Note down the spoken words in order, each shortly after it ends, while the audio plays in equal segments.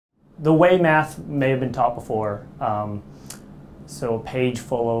the way math may have been taught before. So a page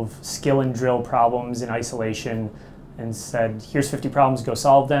full of skill and drill problems in isolation, and said, here's 50 problems, go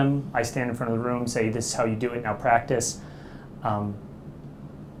solve them. I stand in front of the room, say, this is how you do it, now practice.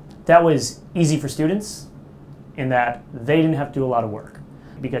 That was easy for students in that they didn't have to do a lot of work,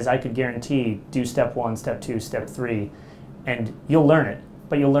 because I could guarantee do step 1, step 2, step 3, and you'll learn it,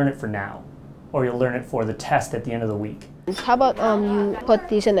 but you'll learn it for now, or you'll learn it for the test at the end of the week. How about you put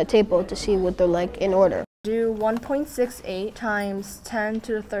these in a table to see what they're like in order? Do 1.68 times 10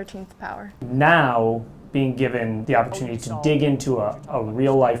 to the 13th power. Now, being given the opportunity to dig into a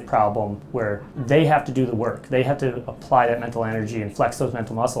real-life problem where they have to do the work, they have to apply that mental energy and flex those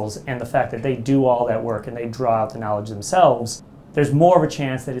mental muscles, and the fact that they do all that work and they draw out the knowledge themselves, there's more of a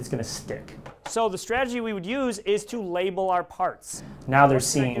chance that it's going to stick. So the strategy we would use is to label our parts. Now they're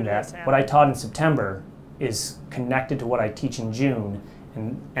seeing that what I taught in September is connected to what I teach in June,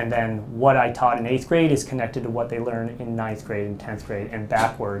 and then what I taught in 8th grade is connected to what they learn in 9th grade and 10th grade, and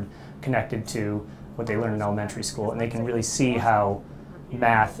backward connected to what they learn in elementary school. And they can really see how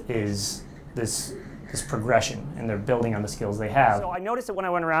math is this progression, and they're building on the skills they have. So I noticed that when I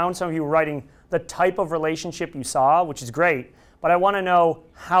went around, some of you were writing the type of relationship you saw, which is great, but I want to know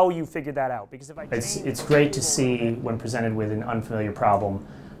how you figured that out. Because if it's great to see, when presented with an unfamiliar problem,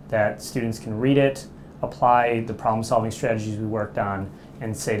 that students can read it, apply the problem-solving strategies we worked on,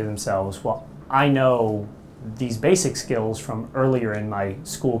 and say to themselves, well, I know these basic skills from earlier in my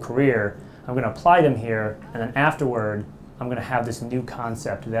school career, I'm going to apply them here, and then afterward, I'm going to have this new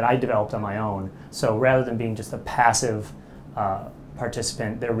concept that I developed on my own. So rather than being just a passive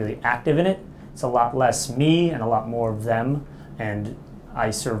participant, they're really active in it. It's a lot less me and a lot more of them, and I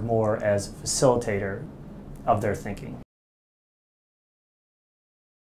serve more as a facilitator of their thinking.